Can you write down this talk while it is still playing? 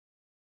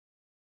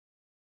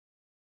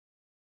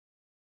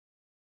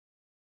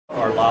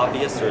Are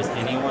lobbyists or is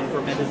anyone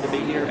permitted to be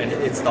here? And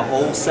it's the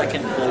whole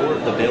second floor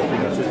of the building.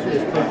 It's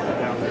posted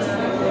down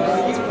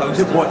there. It's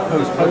posted. What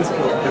posted? It's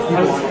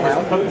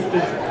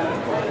posted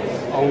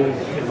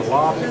in the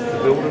lobby. The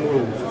building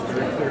rules. It's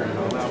very clear. You're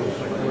not allowed to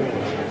say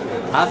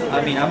anything.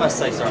 I mean, I must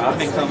say, sir, I've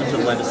been coming to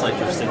the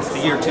legislature since the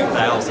year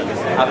 2000.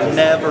 I've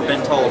never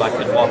been told I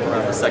could walk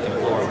around the second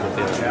floor of the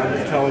building. I'm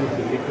just telling you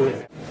to be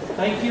clear.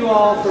 Thank you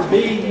all for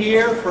being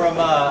here from,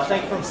 I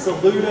think from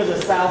Saluda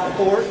to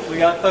Southport. We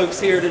got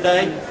folks here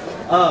today.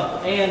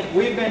 And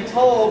we've been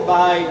told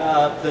by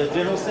the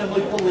General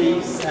Assembly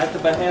Police at the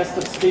behest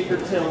of Speaker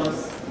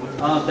Tillis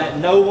that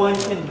no one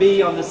can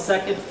be on the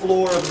second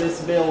floor of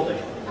this building.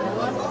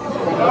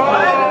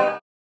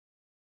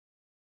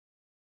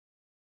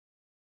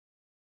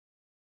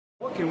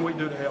 What can we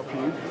do to help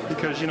you?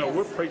 Because, you know,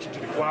 we're preaching to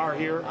the choir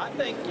here. I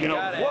think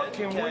what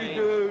can we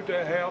do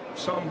to help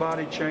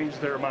somebody change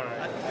their mind?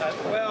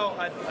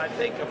 I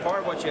think a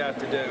part of what you have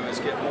to do is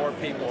get more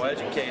people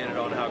educated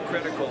on how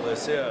critical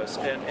this is,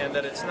 and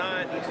that it's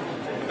not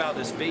about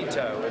this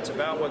veto. It's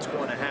about what's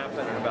going to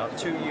happen in about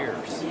 2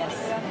 years.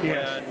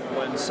 Yes.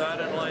 When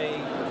suddenly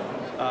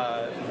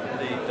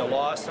the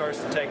law starts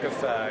to take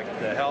effect,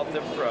 the health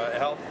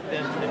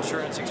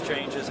insurance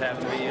exchanges have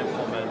to be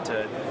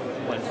implemented,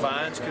 when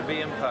fines could be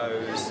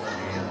imposed,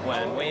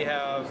 when we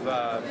have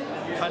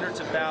hundreds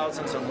of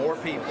thousands of more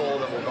people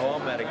that will go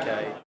on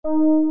Medicaid.